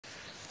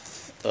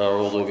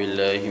أعوذ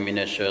بالله من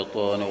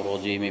الشيطان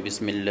الرجيم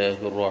بسم الله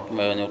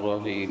الرحمن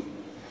الرحيم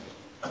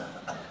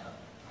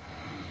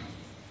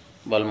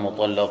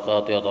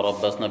والمطلقات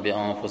يتربصن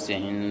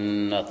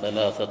بأنفسهن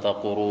ثلاثة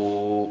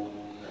قروء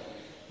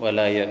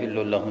ولا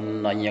يحل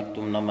لهن أن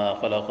يكتمن ما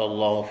خلق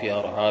الله في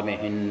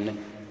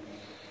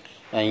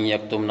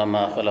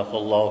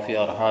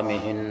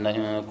أرحامهن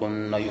إن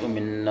كن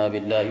يؤمن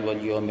بالله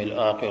واليوم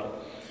الآخر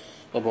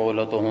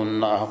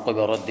وبعولتهن أحق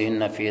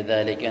بردهن في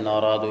ذلك إن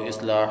أرادوا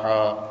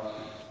إصلاحا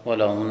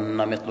ولهن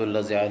مثل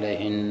الذي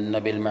عليهن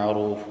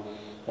بالمعروف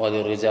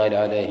وللرجال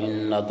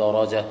عليهن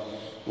درجة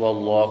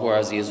والله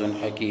عزيز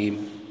حكيم۔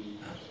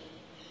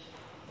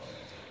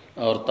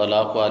 اور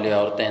طلاق والی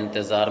عورتیں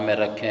انتظار میں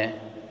رکھیں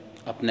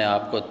اپنے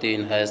آپ کو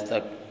 3 حیض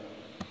تک،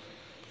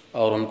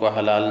 اور ان کو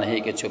حلال نہیں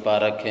کہ چھپا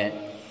رکھیں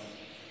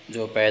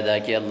جو پیدا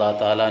کیا اللہ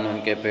تعالیٰ نے ان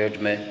کے پیٹ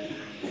میں،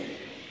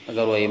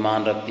 اگر وہ ایمان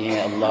رکھتی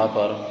ہیں اللہ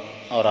پر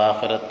اور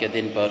آخرت کے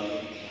دن پر،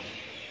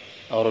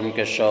 اور ان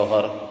کے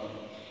شوہر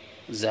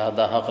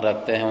زیادہ حق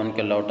رکھتے ہیں ان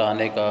کے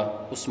لوٹانے کا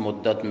اس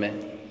مدت میں،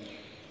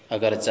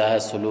 اگر چاہے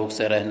سلوک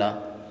سے رہنا،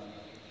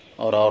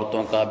 اور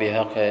عورتوں کا بھی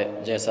حق ہے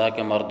جیسا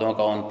کہ مردوں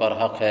کا ان پر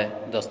حق ہے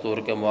دستور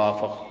کے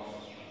موافق،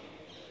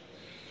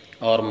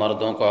 اور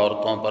مردوں کو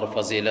عورتوں پر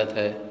فضیلت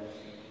ہے،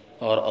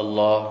 اور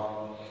اللہ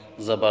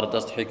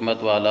زبردست حکمت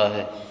والا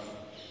ہے۔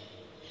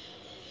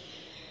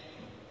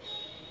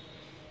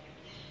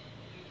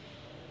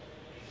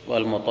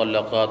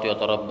 والمطلقات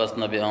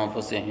يتربصن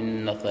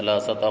بأنفسهن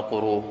 3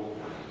 قروء،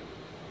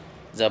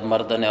 جب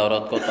مرد نے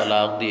عورت کو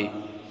طلاق دی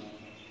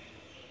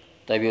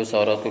تبھی اس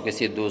عورت کو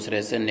کسی دوسرے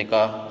سے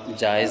نکاح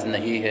جائز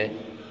نہیں ہے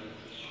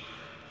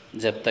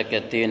جب تک کہ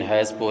 3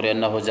 حیض پورے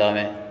نہ ہو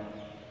جاویں،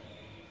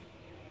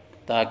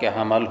 تاکہ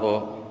حمل ہو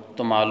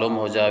تو معلوم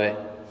ہو جاوے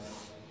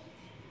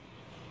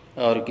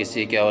اور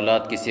کسی کی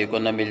اولاد کسی کو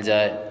نہ مل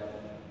جائے۔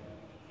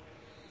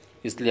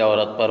 اس لیے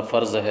عورت پر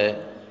فرض ہے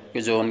کہ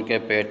جو ان کے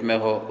پیٹ میں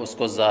ہو اس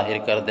کو ظاہر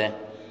کر دیں،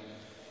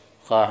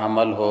 خواہ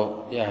حمل ہو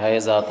یا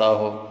حیض آتا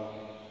ہو،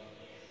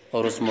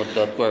 اور اس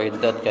مدت کو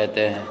عدت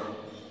کہتے ہیں۔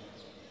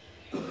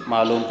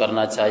 معلوم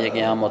کرنا چاہیے کہ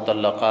یہاں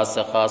مطلقات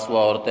سے خاص وہ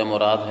عورتیں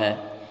مراد ہیں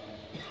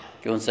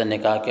کہ ان سے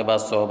نکاح کے بعد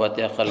صحبت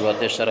یا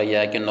خلوت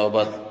شرعیہ کی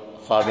نوبت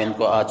خاوند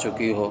کو آ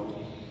چکی ہو،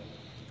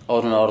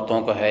 اور ان عورتوں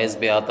کو حیض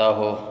بھی آتا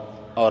ہو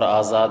اور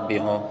آزاد بھی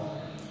ہوں،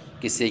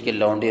 کسی کی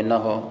لونڈی نہ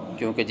ہو،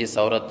 کیونکہ جس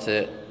عورت سے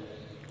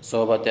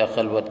صحبت یا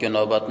خلوت کی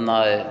نوبت نہ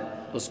آئے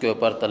اس کے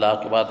اوپر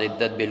طلاق کے بعد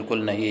عدت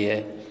بالکل نہیں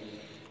ہے،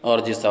 اور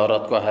جس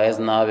عورت کو حیض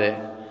نہ آوے،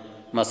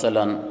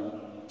 مثلا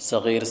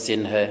صغیر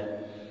سن ہے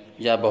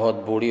یا بہت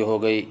بوڑھی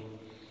ہو گئی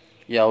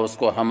یا اس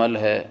کو حمل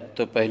ہے،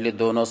 تو پہلی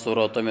دونوں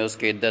صورتوں میں اس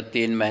کی عدت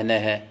 3 مہینے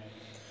ہے،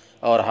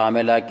 اور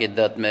حاملہ کی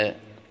عدت میں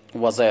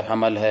وضع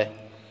حمل ہے۔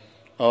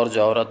 اور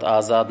جو عورت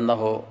آزاد نہ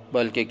ہو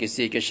بلکہ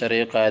کسی کے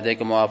شرعی قاعدے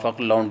کے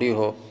موافق لونڈی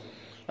ہو،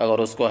 اگر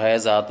اس کو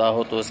حیض آتا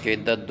ہو تو اس کی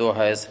عدت 2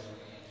 حیض،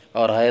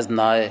 اور حیض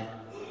نہ آئے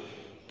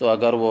تو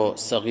اگر وہ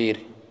صغیر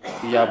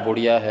یا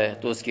بڑھیا ہے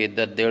تو اس کی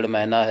عدت 1.5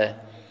 مہینہ ہے،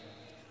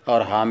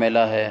 اور حاملہ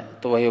ہے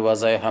تو وہی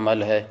وضع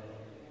حمل ہے۔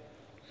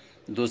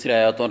 دوسری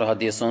آیاتوں اور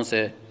حدیثوں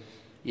سے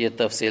یہ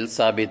تفصیل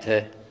ثابت ہے۔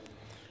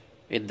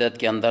 عدت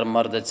کے اندر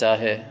مرد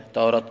چاہے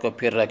تو عورت کو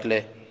پھر رکھ لے،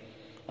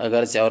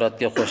 اگرچہ عورت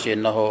کی خوشی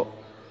نہ ہو،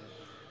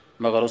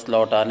 مگر اس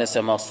لوٹانے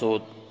سے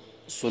مقصود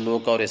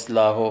سلوک اور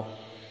اصلاح ہو۔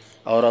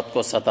 عورت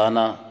کو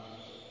ستانا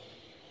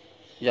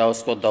یا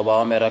اس کو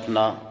دباؤ میں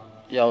رکھنا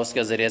یا اس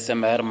کے ذریعے سے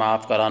مہر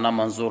معاف کرانا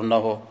منظور نہ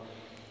ہو،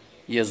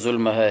 یہ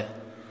ظلم ہے۔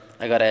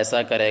 اگر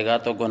ایسا کرے گا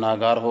تو گناہ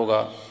گار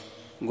ہوگا،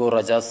 گو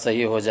رجعت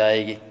صحیح ہو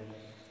جائے گی۔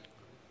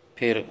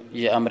 پھر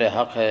یہ امر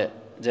حق ہے،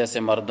 جیسے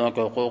مردوں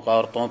کے حقوق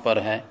عورتوں پر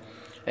ہیں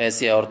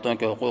ایسی عورتوں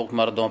کے حقوق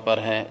مردوں پر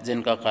ہیں،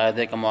 جن کا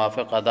قاعدے کے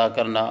موافق ادا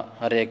کرنا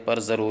ہر ایک پر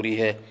ضروری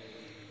ہے۔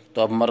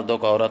 تو اب مردوں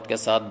کو عورت کے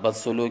ساتھ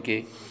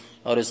بدسلوکی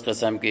اور اس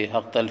قسم کی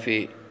حق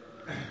تلفی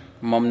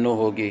ممنوع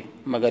ہوگی،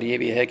 مگر یہ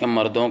بھی ہے کہ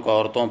مردوں کو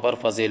عورتوں پر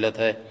فضیلت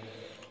ہے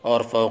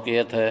اور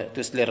فوقیت ہے،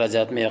 تو اس لیے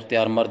رجعت میں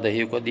اختیار مرد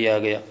ہی کو دیا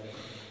گیا۔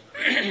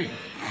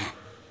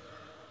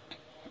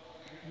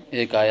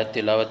 ایک آیت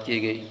تلاوت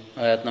کی گئی،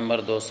 آیت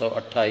نمبر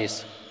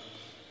 228۔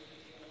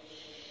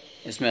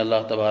 اس میں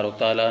اللہ تبارک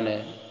تعالیٰ نے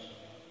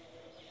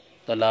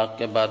طلاق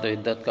کے بعد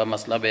عدت کا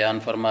مسئلہ بیان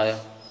فرمایا۔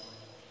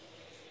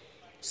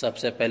 سب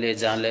سے پہلے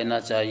جان لینا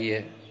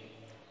چاہیے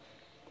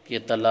کہ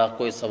طلاق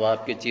کوئی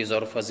ثواب کی چیز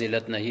اور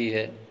فضیلت نہیں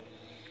ہے،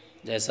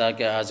 جیسا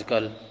کہ آج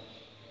کل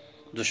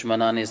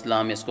دشمنان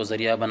اسلام اس کو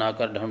ذریعہ بنا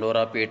کر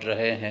ڈھنڈورا پیٹ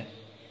رہے ہیں،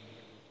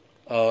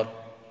 اور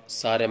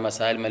سارے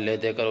مسائل میں لے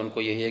دے کر ان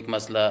کو یہی ایک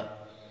مسئلہ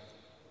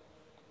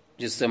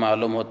جس سے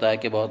معلوم ہوتا ہے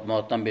کہ بہت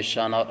محتم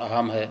بشان اور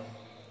اہم ہے،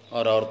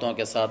 اور عورتوں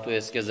کے ساتھ وہ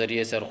اس کے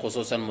ذریعے سے اور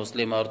خصوصاً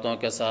مسلم عورتوں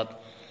کے ساتھ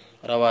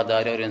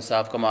رواداری اور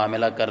انصاف کا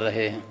معاملہ کر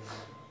رہے ہیں۔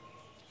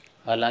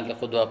 حالانکہ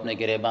خود وہ اپنے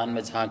گریبان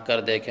میں جھانک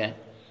کر دیکھیں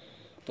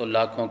تو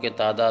لاکھوں کی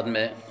تعداد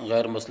میں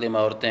غیر مسلم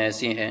عورتیں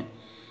ایسی ہیں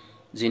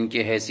جن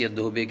کی حیثیت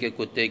دھوبی کے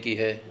کتے کی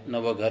ہے، نہ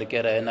وہ گھر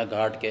کے رہے نہ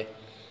گھاٹ کے۔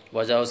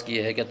 وجہ اس کی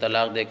یہ ہے کہ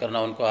طلاق دے کر نہ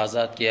ان کو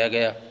آزاد کیا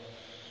گیا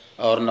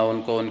اور نہ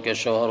ان کو ان کے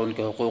شوہر ان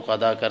کے حقوق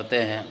ادا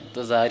کرتے ہیں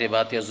تو ظاہری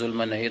بات یہ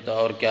ظلم نہیں تو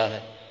اور کیا ہے۔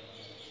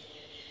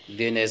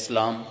 دین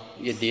اسلام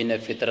یہ دین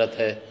فطرت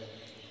ہے۔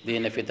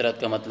 دین فطرت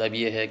کا مطلب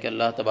یہ ہے کہ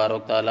اللہ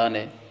تبارک تعالیٰ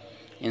نے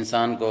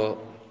انسان کو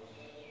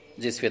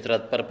جس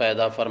فطرت پر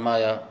پیدا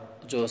فرمایا،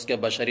 جو اس کے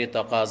بشری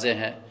تقاضے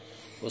ہیں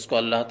اس کو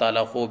اللہ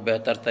تعالیٰ خوب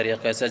بہتر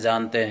طریقے سے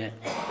جانتے ہیں۔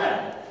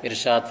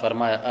 ارشاد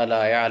فرمایا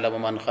الا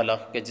یعلم من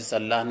خلق، کہ جس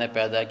اللہ نے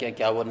پیدا کیا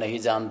کیا وہ نہیں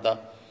جانتا؟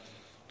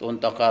 تو ان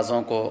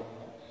تقاضوں کو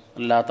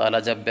اللہ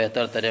تعالیٰ جب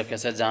بہتر طریقے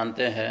سے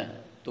جانتے ہیں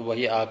تو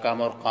وہی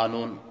احکام اور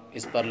قانون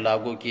اس پر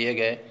لاگو کیے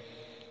گئے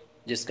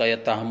جس کا یہ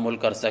تحمل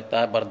کر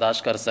سکتا ہے،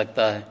 برداشت کر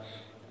سکتا ہے۔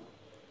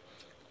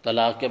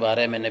 طلاق کے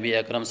بارے میں نبی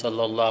اکرم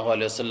صلی اللہ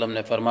علیہ وسلم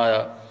نے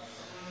فرمایا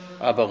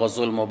ابغض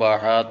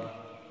المباحات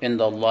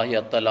عند اللہ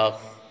الطلاق،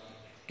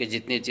 کہ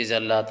جتنی چیزیں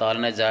اللہ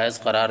تعالیٰ نے جائز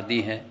قرار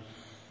دی ہیں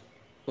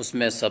اس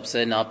میں سب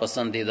سے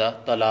ناپسندیدہ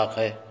طلاق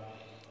ہے،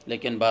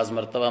 لیکن بعض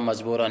مرتبہ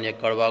مجبوراً یہ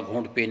کڑوا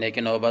گھونٹ پینے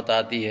کی نوبت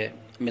آتی ہے۔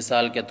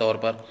 مثال کے طور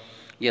پر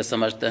یہ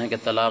سمجھتے ہیں کہ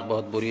طلاق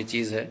بہت بری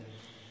چیز ہے،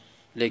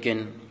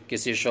 لیکن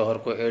کسی شوہر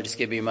کو ایڈز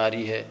کی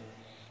بیماری ہے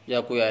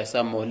یا کوئی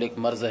ایسا مہلک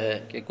مرض ہے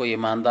کہ کوئی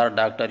ایماندار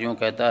ڈاکٹر یوں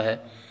کہتا ہے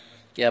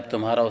کہ اب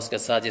تمہارا اس کے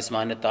ساتھ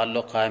جسمانی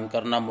تعلق قائم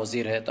کرنا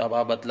مضر ہے، تو اب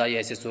آپ بتلائیے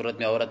ایسی صورت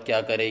میں عورت کیا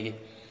کرے گی؟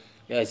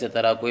 یا اسی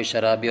طرح کوئی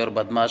شرابی اور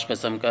بدماش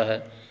قسم کا ہے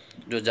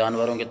جو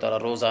جانوروں کی طرح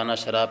روزانہ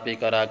شراب پی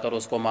کر آ کر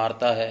اس کو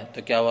مارتا ہے،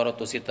 تو کیا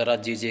عورت اسی طرح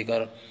جی جی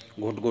کر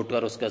گھٹ گھٹ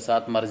کر اس کے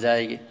ساتھ مر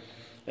جائے گی؟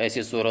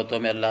 ایسی صورتوں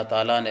میں اللہ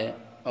تعالیٰ نے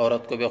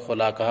عورت کو بھی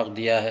خلا کا حق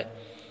دیا ہے،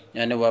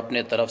 یعنی وہ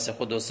اپنے طرف سے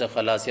خود اس سے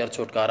خلاصی اور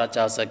چھٹکارا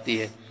چاہ سکتی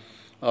ہے۔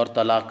 اور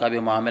طلاق کا بھی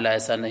معاملہ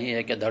ایسا نہیں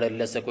ہے کہ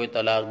دھڑلے سے کوئی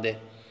طلاق دے،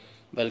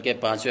 بلکہ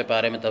 5ویں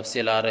پارے میں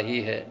تفصیل آ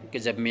رہی ہے کہ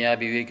جب میاں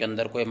بیوی کے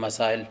اندر کوئی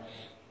مسائل،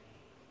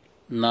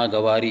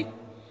 ناگواری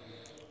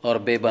اور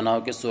بے بناؤ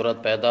کی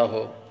صورت پیدا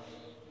ہو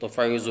تو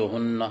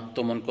فعظوہن،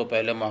 تم ان کو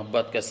پہلے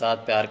محبت کے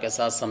ساتھ پیار کے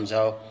ساتھ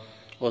سمجھاؤ۔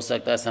 ہو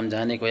سکتا ہے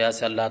سمجھانے کی وجہ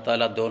سے اللہ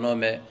تعالیٰ دونوں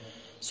میں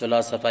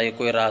صلح صفائی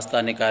کوئی راستہ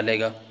نکالے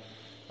گا،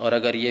 اور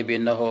اگر یہ بھی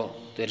نہ ہو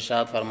تو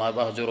ارشاد فرمایا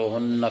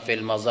واہجرہن فی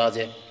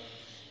المضاجع،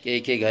 کہ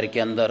ایک ہی گھر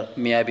کے اندر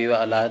میاں بیوی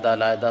علیحدہ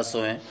علیحدہ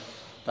سوئیں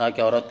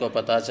تاکہ عورت کو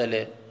پتہ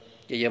چلے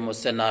کہ یہ مجھ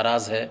سے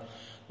ناراض ہے،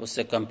 اس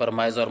سے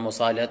کمپرمائز اور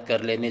مصالحت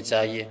کر لینی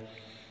چاہیے۔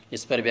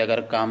 اس پر بھی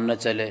اگر کام نہ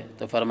چلے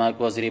تو فرمایا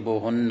کہ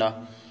وَاضْرِبُوهُنَّ،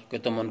 کہ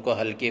تم ان کو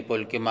ہلکی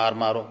پھلکی مار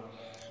مارو۔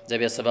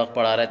 جب یہ سبق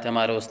پڑھا رہے تھے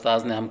ہمارے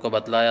استاذ نے ہم کو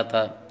بتلایا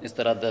تھا، اس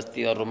طرح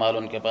دستی اور رومال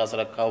ان کے پاس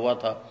رکھا ہوا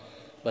تھا۔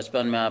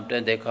 بچپن میں آپ نے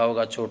دیکھا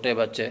ہوگا چھوٹے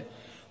بچے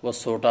وہ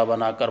سوٹا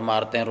بنا کر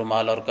مارتے ہیں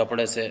رومال اور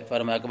کپڑے سے،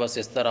 فرمایا کہ بس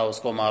اس طرح اس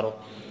کو مارو،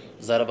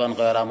 ضرباً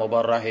غیر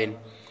مبرحین،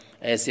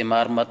 ایسی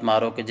مار مت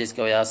مارو کہ جس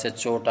کی وجہ سے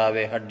چوٹ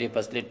آوے، ہڈی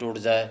پسلی ٹوٹ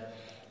جائے۔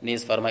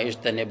 نیز فرمایا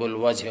اجتنبوا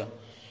الوجہ،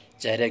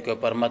 چہرے کے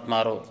اوپر مت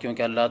مارو،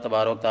 کیونکہ اللہ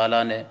تبارک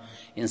تعالیٰ نے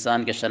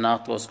انسان کی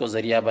شناخت کو اس کو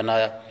ذریعہ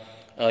بنایا،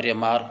 اور یہ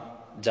مار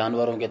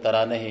جانوروں کی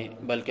طرح نہیں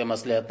بلکہ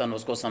مصلحتاً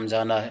اس کو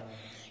سمجھانا ہے۔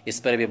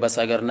 اس پر بھی بس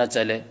اگر نہ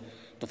چلے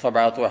تو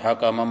فبعثوا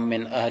حکما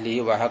من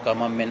اہلہ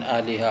وحکما من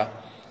اہلہا،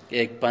 کہ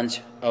ایک پنچ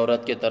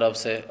عورت کی طرف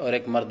سے اور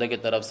ایک مرد کی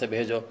طرف سے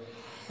بھیجو۔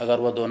 اگر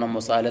وہ دونوں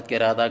مصالحت کا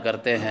ارادہ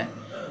کرتے ہیں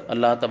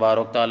اللہ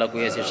تبارک تعالیٰ کو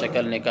ایسی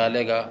شکل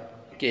نکالے گا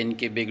کہ ان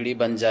کی بگڑی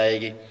بن جائے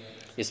گی۔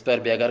 اس پر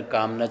بھی اگر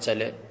کام نہ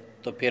چلے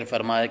تو پھر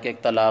فرمایا کہ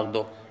ایک طلاق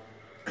دو،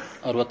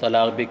 اور وہ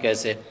طلاق بھی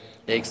کیسے؟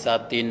 ایک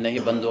ساتھ 3 نہیں،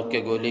 بندوق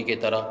کے گولی کی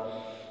طرح،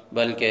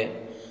 بلکہ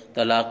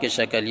طلاق کی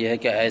شکل یہ ہے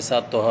کہ ایسا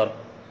طہر،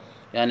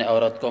 یعنی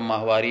عورت کو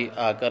ماہواری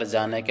آ کر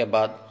جانے کے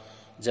بعد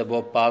جب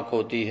وہ پاک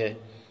ہوتی ہے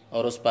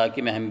اور اس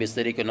پاکی میں ہم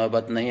بستری کی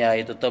نوبت نہیں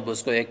آئی تو تب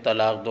اس کو ایک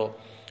طلاق دو۔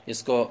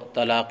 اس کو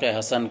طلاق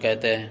حسن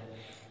کہتے ہیں،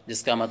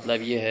 جس کا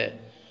مطلب یہ ہے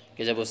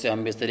کہ جب اسے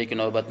ہم بستری کی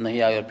نوبت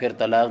نہیں آئی اور پھر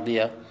طلاق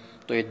دیا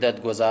تو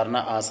عدت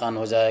گزارنا آسان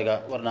ہو جائے گا،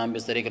 ورنہ ہم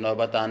بستری کی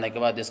نوبت آنے کے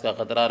بعد اس کا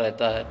خطرہ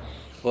رہتا ہے،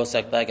 ہو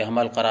سکتا ہے کہ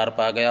حمل قرار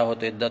پا گیا ہو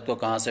تو عدت کو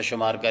کہاں سے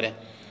شمار کریں۔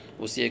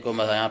 اسی کو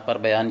یہاں پر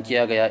بیان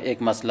کیا گیا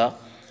ایک مسئلہ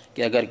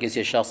کہ اگر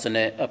کسی شخص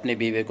نے اپنی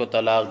بیوی کو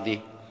طلاق دی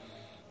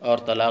اور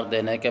طلاق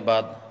دینے کے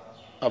بعد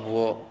اب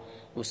وہ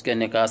اس کے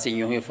نکاح سے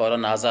یوں ہی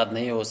فوراً آزاد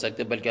نہیں ہو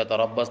سکتے، بلکہ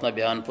یتربصن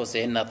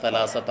بانفسہن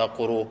 3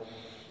 قروء،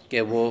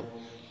 کہ وہ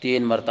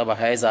 3 مرتبہ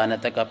حیض آنے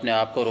تک اپنے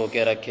آپ کو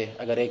روکے رکھے۔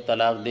 اگر ایک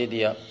طلاق دے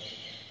دیا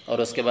اور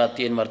اس کے بعد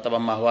 3 مرتبہ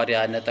ماہواری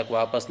آنے تک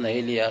واپس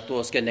نہیں لیا تو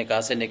اس کے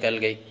نکاح سے نکل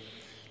گئی،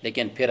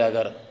 لیکن پھر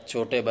اگر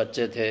چھوٹے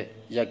بچے تھے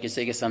یا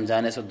کسی کے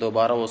سمجھانے سے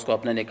دوبارہ اس کو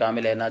اپنے نکاح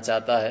میں لینا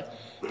چاہتا ہے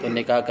تو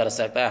نکاح کر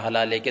سکتا ہے،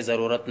 حلالے کی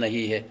ضرورت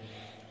نہیں ہے۔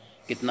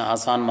 کتنا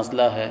آسان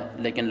مسئلہ ہے،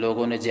 لیکن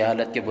لوگوں نے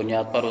جہالت کی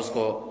بنیاد پر اس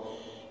کو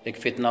ایک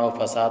فتنہ و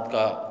فساد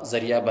کا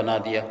ذریعہ بنا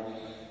دیا،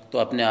 تو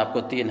اپنے آپ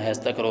کو 3 حیض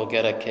تک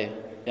روکے رکھے۔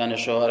 یعنی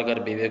شوہر اگر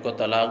بیوی کو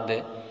طلاق دے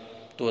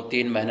تو وہ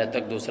 3 مہینے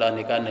تک دوسرا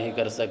نکاح نہیں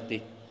کر سکتی۔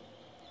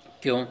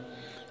 کیوں؟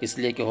 اس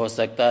لیے کہ ہو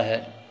سکتا ہے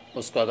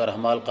اس کو اگر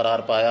حمل قرار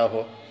پایا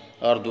ہو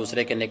اور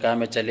دوسرے کے نکاح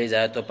میں چلی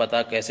جائے تو پتہ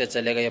کیسے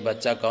چلے گا یہ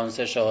بچہ کون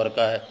سے شوہر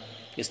کا ہے،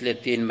 اس لیے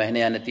 3 مہینے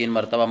یعنی 3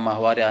 مرتبہ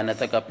ماہواری آنے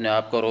تک اپنے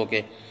آپ کو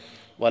روکے۔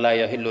 ولا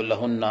یحل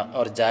لہن،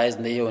 اور جائز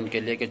نہیں ہے ان کے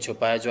لیے کہ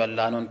چھپائے جو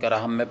اللہ نے ان کے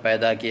رحم میں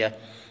پیدا کیا،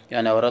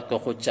 یعنی عورت کو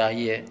خود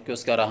چاہیے کہ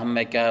اس کا رحم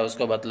میں کیا ہے اس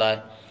کو بتلائے،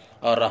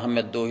 اور رحم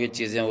میں 2 ہی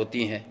چیزیں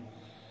ہوتی ہیں،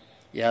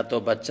 یا تو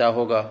بچہ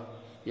ہوگا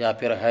یا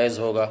پھر حیض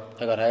ہوگا۔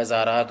 اگر حیض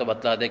آ رہا ہے تو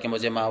بتلا دے کہ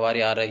مجھے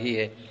ماہواری آ رہی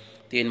ہے،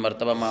 3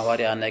 مرتبہ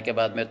ماہواری آنے کے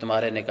بعد میں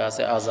تمہارے نکاح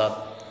سے آزاد۔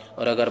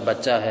 اور اگر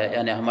بچہ ہے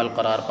یعنی حمل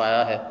قرار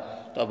پایا ہے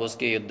تو اب اس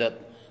کی عدت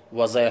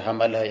وضع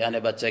حمل ہے، یعنی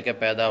بچے کے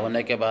پیدا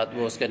ہونے کے بعد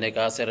وہ اس کے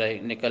نکاح سے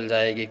نکل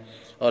جائے گی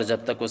اور جب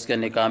تک اس کے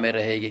نکاح میں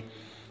رہے گی،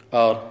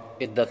 اور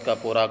عدت کا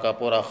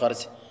پورا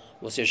خرچ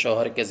اسی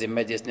شوہر کے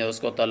ذمے جس نے اس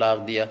کو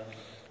طلاق دیا۔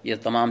 یہ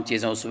تمام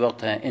چیزیں اس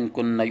وقت ہیں ان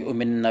کن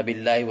یؤمن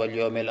باللہ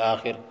والیوم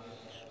الآخر،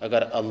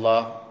 اگر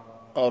اللہ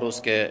اور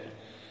اس کے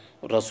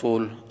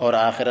رسول اور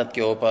آخرت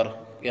کے اوپر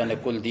یعنی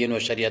کل دین و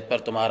شریعت پر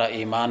تمہارا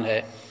ایمان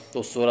ہے تو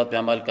اس صورت میں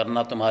عمل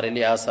کرنا تمہارے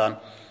لیے آسان،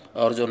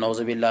 اور جو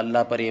نعوذ باللہ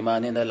اللہ پر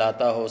ایمان ہی نہ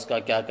لاتا ہو اس کا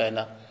کیا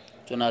کہنا۔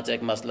 چنانچہ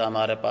ایک مسئلہ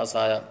ہمارے پاس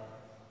آیا،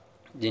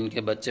 جن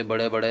کے بچے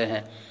بڑے بڑے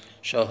ہیں،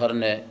 شوہر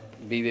نے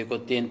بیوی کو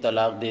 3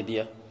 طلاق دے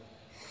دیا۔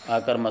 آ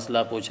کر مسئلہ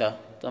پوچھا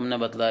تو ہم نے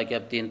بتلایا کہ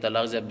اب 3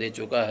 طلاق جب دے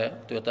چکا ہے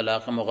تو یہ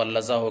طلاق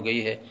مغلظہ ہو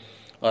گئی ہے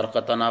اور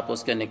قطعاً آپ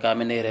اس کے نکاح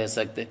میں نہیں رہ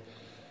سکتے۔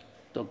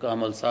 تو کہا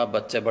مول صاحب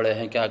بچے بڑے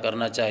ہیں، کیا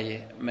کرنا چاہیے؟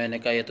 میں نے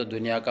کہا یہ تو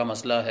دنیا کا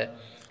مسئلہ ہے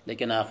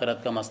لیکن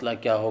آخرت کا مسئلہ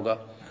کیا ہوگا؟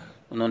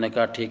 انہوں نے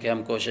کہا ٹھیک ہے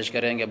ہم کوشش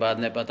کریں گے۔ بعد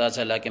میں پتہ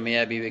چلا کہ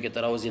میاں بیوی کی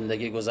طرح وہ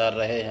زندگی گزار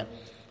رہے ہیں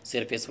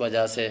صرف اس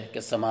وجہ سے کہ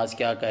سماج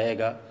کیا کہے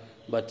گا،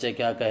 بچے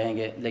کیا کہیں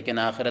گے، لیکن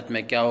آخرت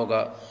میں کیا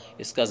ہوگا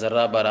اس کا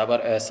ذرہ برابر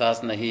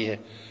احساس نہیں ہے۔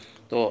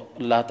 تو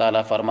اللہ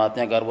تعالیٰ فرماتے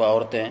ہیں اگر وہ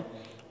عورتیں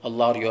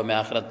اللہ اور یوم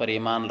آخرت پر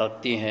ایمان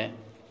رکھتی ہیں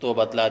تو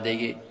بتلا دے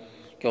گی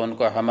کہ ان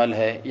کو حمل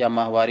ہے یا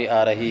ماہواری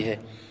آ رہی ہے،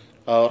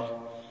 اور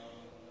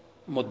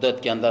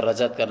مدت کے اندر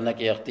رجعت کرنے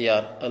کی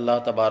اختیار اللہ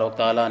تبارک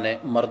تعالیٰ نے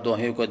مردوں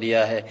ہی کو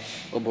دیا ہے۔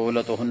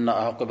 وبولتہن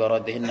احق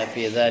بردہن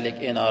فی ذلک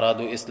ان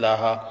ارادوا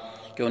اصلاحا،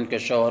 کہ ان کے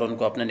شوہر ان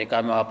کو اپنے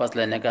نکاح میں واپس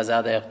لینے کا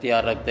زیادہ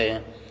اختیار رکھتے ہیں۔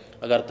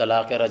 اگر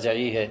طلاق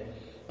رجعی ہے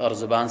اور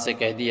زبان سے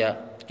کہہ دیا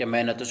کہ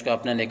میں نے تجھ کو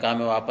اپنے نکاح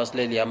میں واپس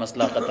لے لیا،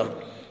 مسئلہ ختم،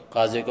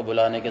 قاضی کو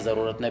بلانے کی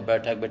ضرورت نہیں،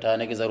 بیٹھک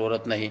بٹھانے کی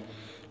ضرورت نہیں،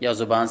 یا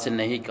زبان سے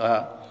نہیں کہا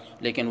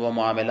لیکن وہ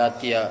معاملات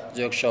کیا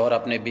جو ایک شوہر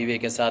اپنے بیوی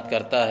کے ساتھ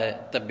کرتا ہے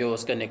تب بھی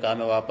اس کے نکاح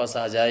میں واپس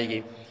آ جائے گی۔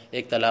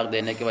 ایک طلاق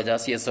دینے کی وجہ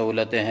سے یہ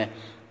سہولتیں ہیں۔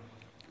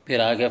 پھر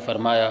آگے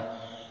فرمایا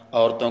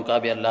عورتوں کا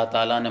بھی اللہ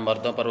تعالیٰ نے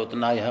مردوں پر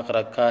اتنا ہی حق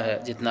رکھا ہے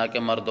جتنا کہ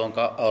مردوں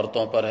کا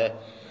عورتوں پر ہے،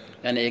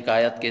 یعنی ایک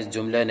آیت کے اس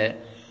جملے نے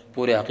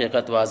پوری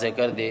حقیقت واضح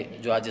کر دی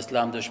جو آج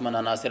اسلام دشمن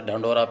عناصر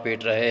ڈھنڈورا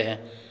پیٹ رہے ہیں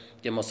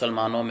کہ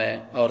مسلمانوں میں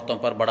عورتوں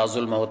پر بڑا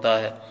ظلم ہوتا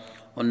ہے۔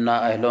 ان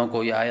اہلوں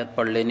کو یہ آیت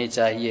پڑھ لینی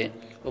چاہیے،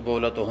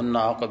 وبولتہن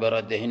احق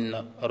بردہن،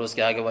 اور اس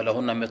کے آگے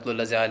ولہن مثل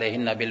الذی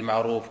علیہن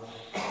بالمعروف،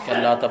 کہ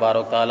اللہ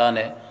تبارک تعالیٰ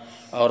نے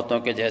عورتوں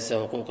کے جیسے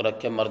حقوق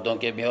رکھے مردوں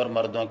کے بھی اور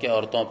مردوں کے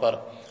عورتوں پر،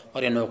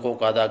 اور ان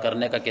حقوق ادا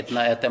کرنے کا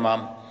کتنا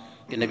اہتمام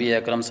کہ نبی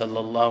اکرم صلی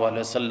اللہ علیہ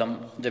وسلم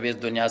جب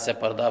اس دنیا سے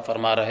پردہ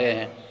فرما رہے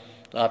ہیں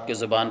تو آپ کی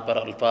زبان پر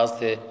الفاظ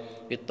تھے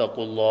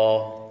اتقوا اللہ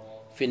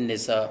فی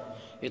النساء،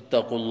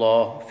 اتقوا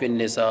اللہ فی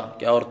النساء،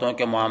 کہ عورتوں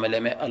کے معاملے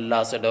میں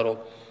اللہ سے ڈرو،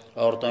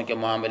 عورتوں کے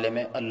معاملے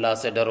میں اللہ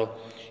سے ڈرو۔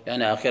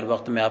 یعنی آخر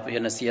وقت میں آپ یہ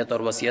نصیحت اور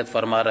وصیت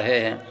فرما رہے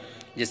ہیں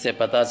جس سے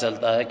پتہ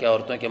چلتا ہے کہ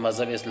عورتوں کے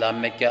مذہب اسلام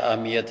میں کیا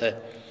اہمیت ہے۔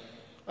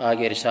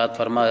 آگے ارشاد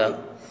فرمایا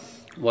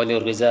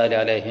وَلِلرِّجَالِ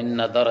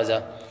عَلَيْهِنَّ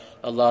دَرَجَةٌ،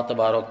 اللہ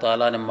تبارک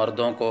تعالیٰ نے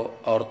مردوں کو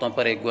عورتوں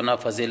پر ایک گنا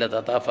فضیلت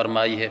عطا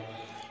فرمائی ہے۔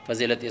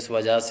 فضیلت اس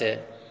وجہ سے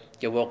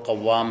کہ وہ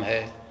قوام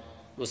ہے،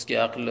 اس کی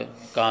عقل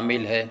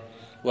کامل ہے،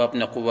 وہ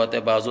اپنے قوت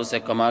بازو سے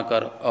کما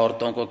کر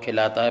عورتوں کو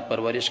کھلاتا ہے،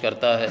 پرورش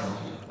کرتا ہے،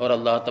 اور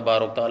اللہ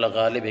تبارک تعالیٰ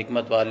غالب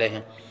حکمت والے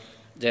ہیں۔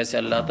 جیسے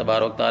اللہ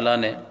تبارک تعالیٰ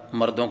نے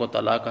مردوں کو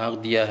طلاق کا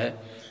حق دیا ہے،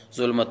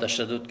 ظلم و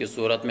تشدد کی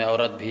صورت میں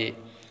عورت بھی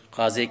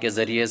قاضی کے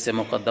ذریعے سے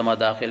مقدمہ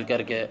داخل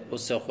کر کے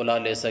اس سے خلا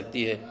لے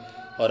سکتی ہے،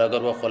 اور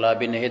اگر وہ خلا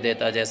بھی نہیں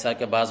دیتا، جیسا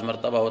کہ بعض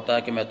مرتبہ ہوتا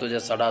ہے کہ میں تجھے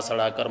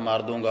سڑا کر مار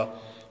دوں گا،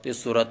 تو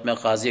اس صورت میں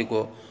قاضی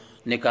کو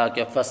نکاح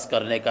کے فسخ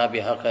کرنے کا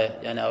بھی حق ہے،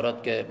 یعنی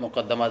عورت کے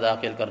مقدمہ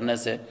داخل کرنے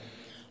سے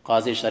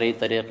قاضی شرعی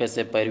طریقے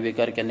سے پیروی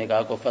کر کے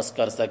نکاح کو فسخ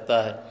کر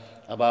سکتا ہے۔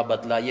 اب آپ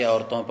بتلائیے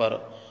عورتوں پر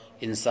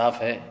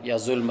انصاف ہے یا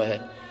ظلم ہے؟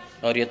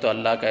 اور یہ تو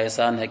اللہ کا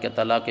احسان ہے کہ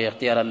طلاق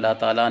اختیار اللہ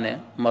تعالیٰ نے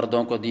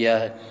مردوں کو دیا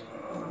ہے،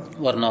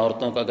 ورنہ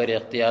عورتوں کو اگر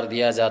اختیار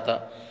دیا جاتا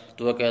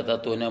تو وہ کہتا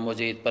تو نے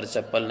مجھے عید پر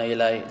چپل نہیں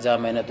لائی، جا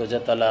میں نے تجھے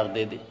طلاق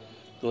دے دی،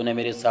 تو نے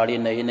میری ساڑی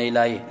نہیں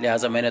لائی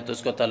لہٰذا میں نے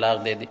تجھ کو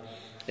طلاق دے دی۔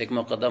 ایک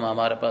مقدمہ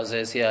ہمارے پاس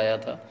ایسے آیا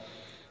تھا،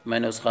 میں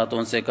نے اس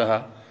خاتون سے کہا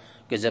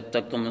کہ جب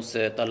تک تم اس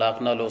سے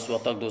طلاق نہ لو اس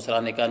وقت تک دوسرا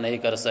نکاح نہیں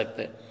کر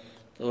سکتے،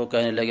 تو وہ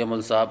کہنے لگے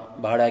مول صاحب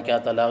بھاڑا کیا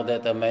طلاق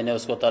دیتا، میں نے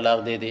اس کو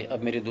طلاق دے دی،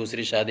 اب میری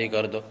دوسری شادی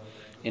کر دو۔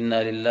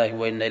 انا للہ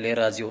و انا الیہ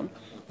راجعون۔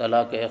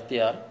 طلاق کا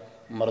اختیار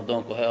مردوں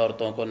کو ہے،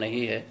 عورتوں کو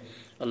نہیں ہے۔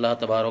 اللہ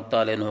تبارک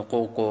تعالیٰ ان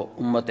حقوق کو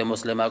امت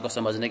مسلمہ کو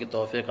سمجھنے کی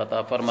توفیق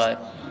عطا فرمائے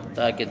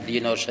تاکہ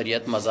دین اور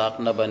شریعت مذاق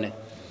نہ بنے۔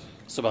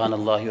 سبحان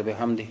اللہ و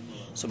بحمدہ،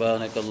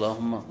 سبحانک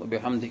اللہم و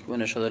بحمدک،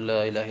 ونشہد ان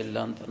لا الہ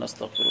الا انت،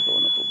 نستغفرک۔